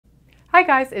Hi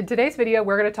guys, in today's video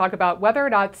we're going to talk about whether or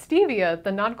not stevia,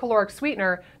 the non-caloric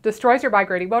sweetener, destroys your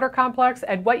migrating motor complex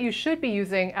and what you should be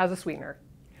using as a sweetener.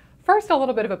 First, a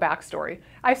little bit of a backstory.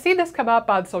 I've seen this come up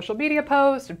on social media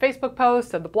posts and Facebook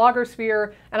posts and the blogger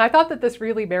sphere, and I thought that this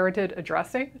really merited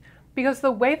addressing because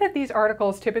the way that these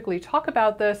articles typically talk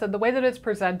about this and the way that it's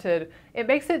presented, it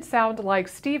makes it sound like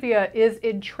stevia is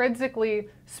intrinsically,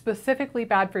 specifically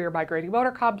bad for your migrating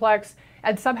motor complex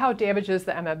and somehow damages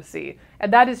the MMC.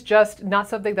 And that is just not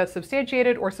something that's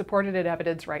substantiated or supported in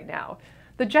evidence right now.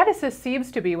 The genesis seems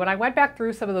to be, when I went back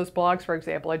through some of those blogs, for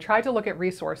example, and tried to look at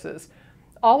resources,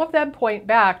 all of them point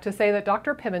back to say that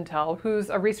Dr. Pimentel, who's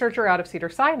a researcher out of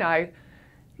Cedars-Sinai,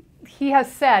 he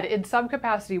has said in some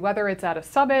capacity, whether it's at a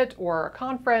summit or a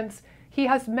conference, he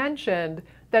has mentioned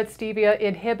that stevia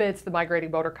inhibits the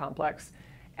migrating motor complex.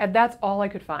 And that's all I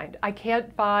could find. I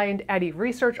can't find any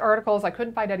research articles. I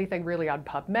couldn't find anything really on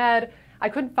PubMed. I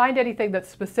couldn't find anything that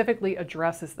specifically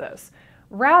addresses this.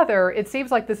 Rather, it seems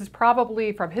like this is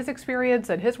probably from his experience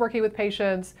and his working with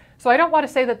patients. So I don't want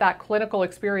to say that that clinical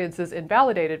experience is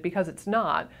invalidated because it's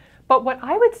not. But what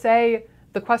I would say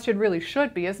the question really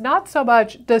should be is not so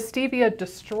much, does stevia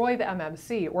destroy the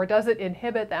MMC or does it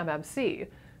inhibit the MMC?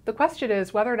 The question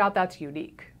is whether or not that's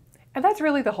unique. And that's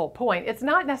really the whole point. It's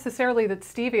not necessarily that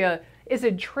stevia is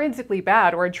intrinsically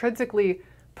bad or intrinsically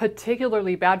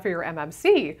particularly bad for your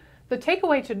MMC. The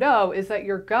takeaway to know is that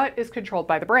your gut is controlled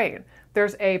by the brain.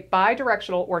 There's a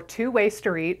bidirectional or two-way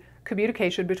street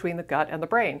communication between the gut and the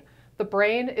brain. The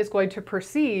brain is going to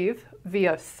perceive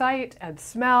via sight and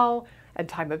smell and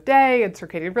time of day and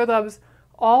circadian rhythms,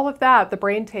 all of that the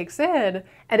brain takes in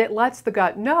and it lets the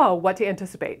gut know what to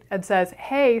anticipate and says,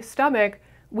 hey, stomach,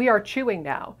 we are chewing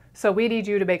now, so we need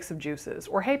you to make some juices.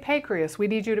 Or hey, pancreas, we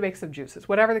need you to make some juices,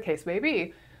 whatever the case may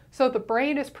be. So the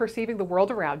brain is perceiving the world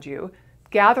around you,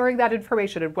 gathering that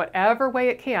information in whatever way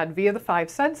it can via the five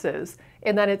senses,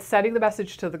 and then it's sending the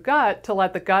message to the gut to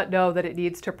let the gut know that it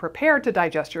needs to prepare to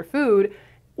digest your food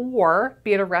or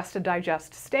be in a rest and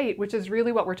digest state, which is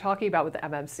really what we're talking about with the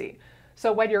MMC.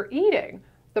 So when you're eating,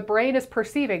 the brain is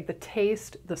perceiving the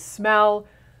taste, the smell,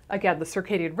 again, the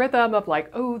circadian rhythm of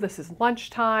like, oh, this is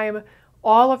lunchtime.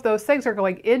 All of those things are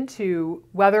going into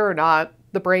whether or not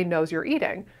the brain knows you're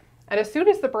eating. And as soon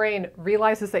as the brain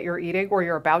realizes that you're eating or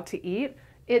you're about to eat,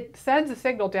 it sends a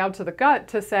signal down to the gut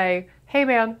to say, hey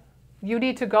man, you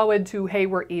need to go into, hey,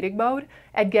 we're eating mode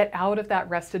and get out of that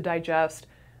rest and digest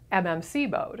MMC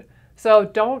mode. So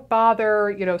don't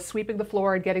bother, sweeping the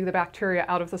floor and getting the bacteria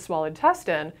out of the small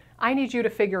intestine. I need you to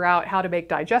figure out how to make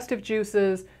digestive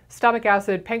juices, stomach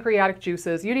acid, pancreatic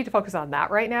juices. You need to focus on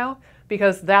that right now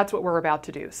because that's what we're about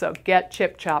to do. So get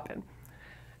chip chopping.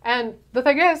 And the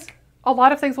thing is, a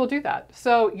lot of things will do that.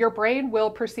 So your brain will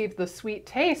perceive the sweet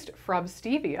taste from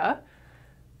stevia,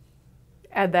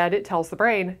 and then it tells the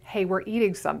brain, hey, we're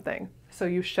eating something. So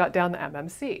you shut down the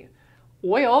MMC.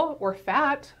 Oil or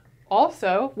fat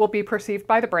also will be perceived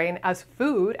by the brain as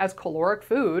food, as caloric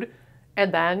food,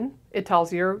 and then it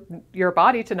tells your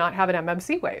body to not have an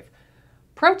MMC wave.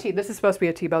 Protein, this is supposed to be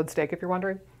a T-bone steak if you're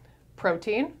wondering.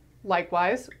 Protein,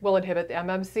 likewise, will inhibit the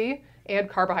MMC, and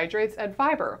carbohydrates and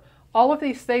fiber. All of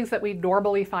these things that we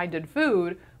normally find in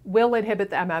food will inhibit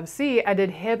the MMC and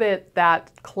inhibit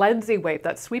that cleansing wave,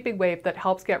 that sweeping wave that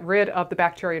helps get rid of the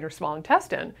bacteria in your small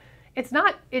intestine. It's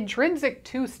not intrinsic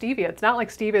to stevia. It's not like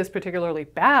stevia is particularly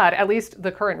bad. At least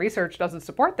the current research doesn't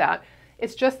support that.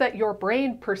 It's just that your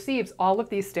brain perceives all of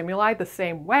these stimuli the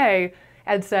same way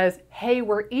and says, hey,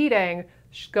 we're eating,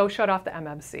 go shut off the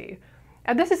MMC.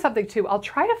 And this is something too, I'll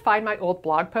try to find my old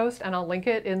blog post and I'll link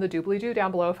it in the doobly-doo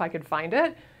down below if I can find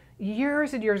it.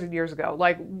 Years and years and years ago,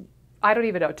 like, I don't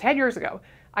even know, 10 years ago,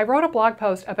 I wrote a blog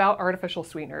post about artificial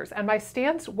sweeteners. And my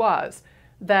stance was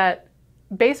that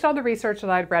based on the research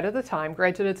that I'd read at the time,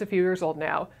 granted it's a few years old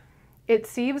now, it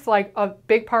seems like a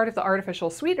big part of the artificial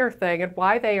sweetener thing and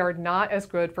why they are not as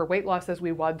good for weight loss as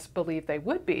we once believed they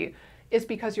would be is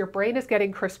because your brain is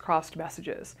getting crisscrossed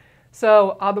messages.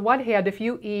 So on the one hand, if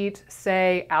you eat,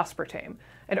 say, aspartame,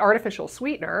 an artificial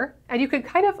sweetener, and you can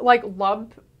kind of like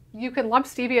lump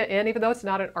stevia in, even though it's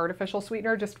not an artificial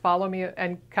sweetener, just follow me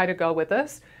and kind of go with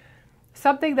this.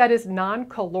 Something that is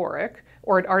non-caloric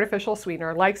or an artificial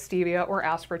sweetener like stevia or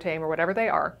aspartame or whatever they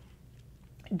are,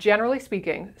 generally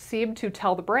speaking, seem to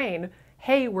tell the brain,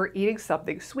 hey, we're eating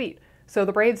something sweet. So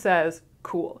the brain says,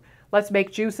 cool, let's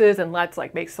make juices and let's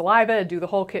like make saliva and do the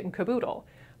whole kit and caboodle.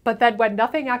 But then when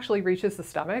nothing actually reaches the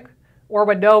stomach or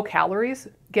when no calories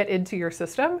get into your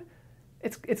system,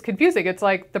 it's confusing. It's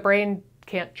like the brain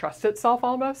can't trust itself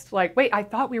almost. Like, wait, I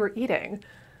thought we were eating.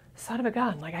 Son of a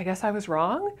gun, like I guess I was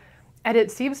wrong. And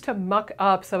it seems to muck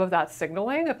up some of that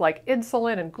signaling of like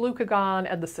insulin and glucagon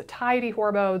and the satiety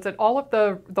hormones and all of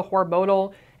the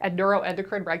hormonal and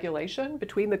neuroendocrine regulation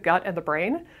between the gut and the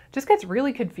brain just gets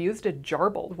really confused and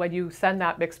jarbled when you send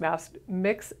that mixed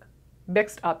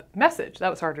up message. That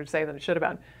was harder to say than it should have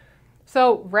been.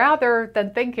 So rather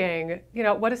than thinking, you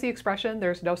know, what is the expression?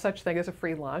 There's no such thing as a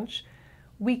free lunch.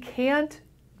 We can't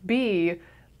be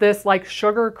this like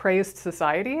sugar crazed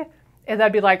society and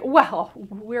that'd be like, well,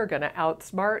 we're going to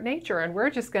outsmart nature and we're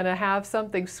just going to have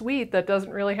something sweet that doesn't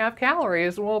really have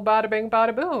calories. Well, bada bing,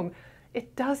 bada boom.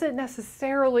 It doesn't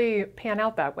necessarily pan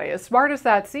out that way. As smart as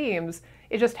that seems,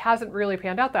 it just hasn't really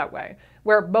panned out that way.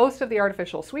 Where most of the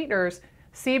artificial sweeteners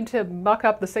seem to muck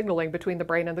up the signaling between the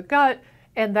brain and the gut,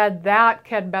 and then that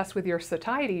can mess with your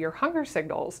satiety, your hunger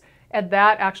signals. And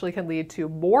that actually can lead to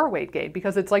more weight gain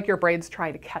because it's like your brain's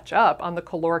trying to catch up on the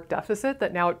caloric deficit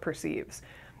that now it perceives.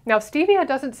 Now, stevia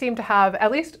doesn't seem to have,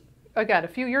 at least, again, a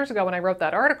few years ago when I wrote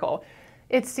that article,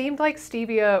 it seemed like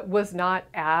stevia was not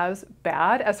as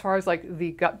bad as far as like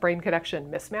the gut-brain connection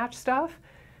mismatch stuff.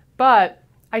 But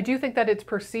I do think that it's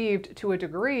perceived to a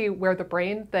degree where the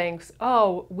brain thinks,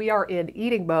 oh, we are in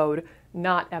eating mode,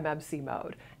 not MMC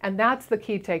mode. And that's the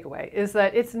key takeaway, is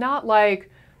that it's not like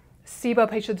SIBO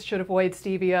patients should avoid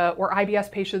stevia or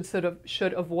IBS patients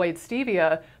should avoid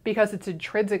stevia because it's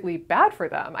intrinsically bad for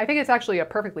them. I think it's actually a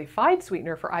perfectly fine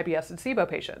sweetener for IBS and SIBO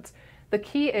patients. The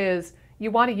key is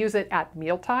you want to use it at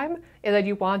mealtime, and then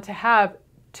you want to have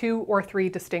 2 or 3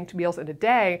 distinct meals in a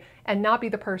day and not be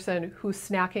the person who's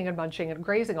snacking and munching and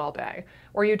grazing all day.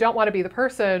 Or you don't want to be the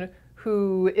person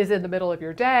who is in the middle of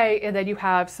your day and then you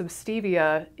have some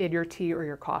stevia in your tea or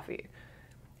your coffee,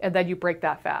 and then you break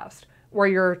that fast. Or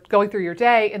you're going through your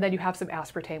day and then you have some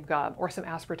aspartame gum or some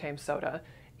aspartame soda.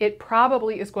 It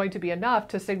probably is going to be enough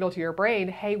to signal to your brain,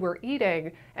 hey, we're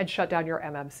eating, and shut down your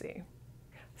MMC.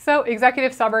 So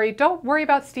executive summary, don't worry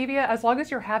about stevia as long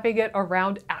as you're having it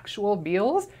around actual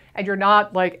meals and you're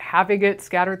not like having it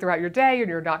scattered throughout your day and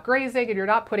you're not grazing and you're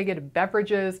not putting it in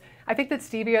beverages. I think that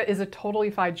stevia is a totally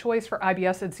fine choice for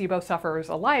IBS and SIBO sufferers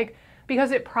alike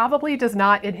because it probably does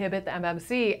not inhibit the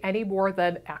MMC any more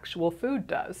than actual food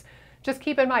does. Just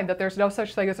keep in mind that there's no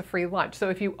such thing as a free lunch. So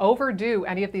if you overdo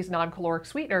any of these non-caloric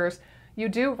sweeteners, you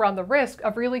do run the risk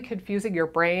of really confusing your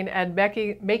brain and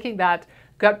making that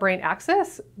gut-brain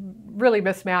axis really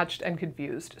mismatched and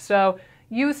confused. So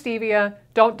use stevia.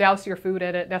 Don't douse your food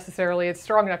in it necessarily. It's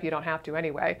strong enough you don't have to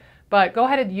anyway. But go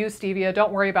ahead and use stevia.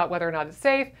 Don't worry about whether or not it's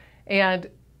safe, and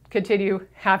continue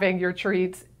having your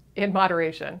treats in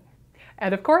moderation.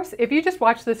 And of course, if you just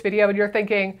watched this video and you're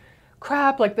thinking,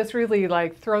 crap, like this really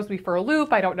like throws me for a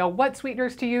loop, I don't know what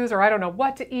sweeteners to use or I don't know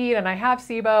what to eat and I have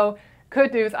SIBO,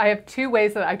 good news, I have 2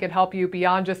 ways that I can help you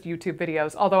beyond just YouTube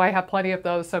videos, although I have plenty of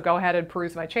those, so go ahead and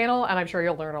peruse my channel and I'm sure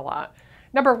you'll learn a lot.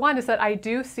 Number 1 is that I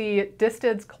do see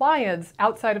distance clients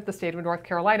outside of the state of North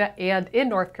Carolina and in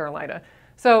North Carolina.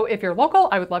 So if you're local,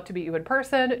 I would love to meet you in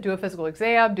person, do a physical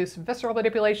exam, do some visceral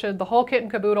manipulation, the whole kit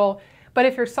and caboodle. But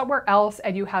if you're somewhere else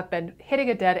and you have been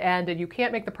hitting a dead end and you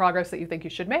can't make the progress that you think you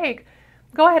should make,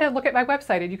 go ahead and look at my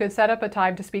website and you can set up a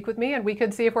time to speak with me and we can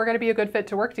see if we're going to be a good fit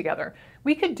to work together.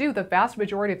 We could do the vast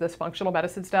majority of this functional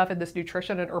medicine stuff and this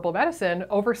nutrition and herbal medicine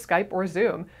over Skype or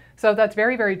Zoom. So that's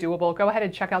very, very doable. Go ahead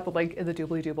and check out the link in the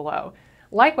doobly-doo below.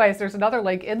 Likewise, there's another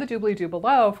link in the doobly-doo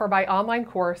below for my online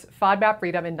course, FODMAP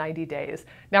Freedom in 90 Days.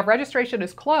 Now, registration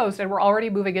is closed and we're already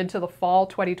moving into the fall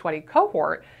 2020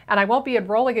 cohort, and I won't be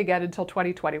enrolling again until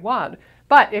 2021.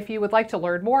 But if you would like to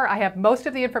learn more, I have most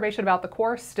of the information about the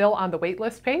course still on the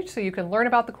waitlist page, so you can learn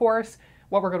about the course,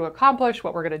 what we're going to accomplish,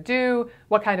 what we're going to do,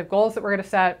 what kind of goals that we're going to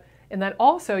set, and then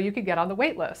also you can get on the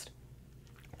waitlist.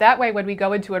 That way, when we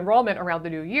go into enrollment around the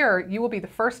new year, you will be the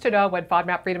first to know when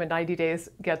FODMAP Freedom in 90 Days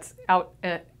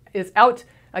is out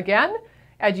again,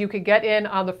 and you can get in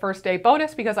on the first day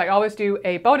bonus because I always do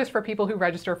a bonus for people who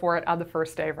register for it on the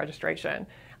first day of registration.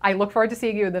 I look forward to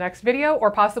seeing you in the next video or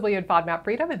possibly in FODMAP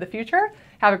Freedom in the future.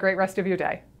 Have a great rest of your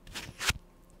day.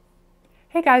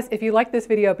 Hey guys, if you like this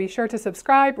video, be sure to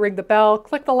subscribe, ring the bell,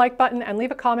 click the like button, and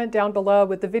leave a comment down below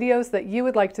with the videos that you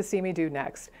would like to see me do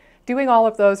next. Doing all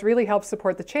of those really helps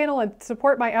support the channel and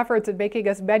support my efforts in making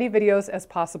as many videos as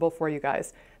possible for you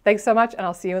guys. Thanks so much, and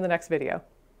I'll see you in the next video.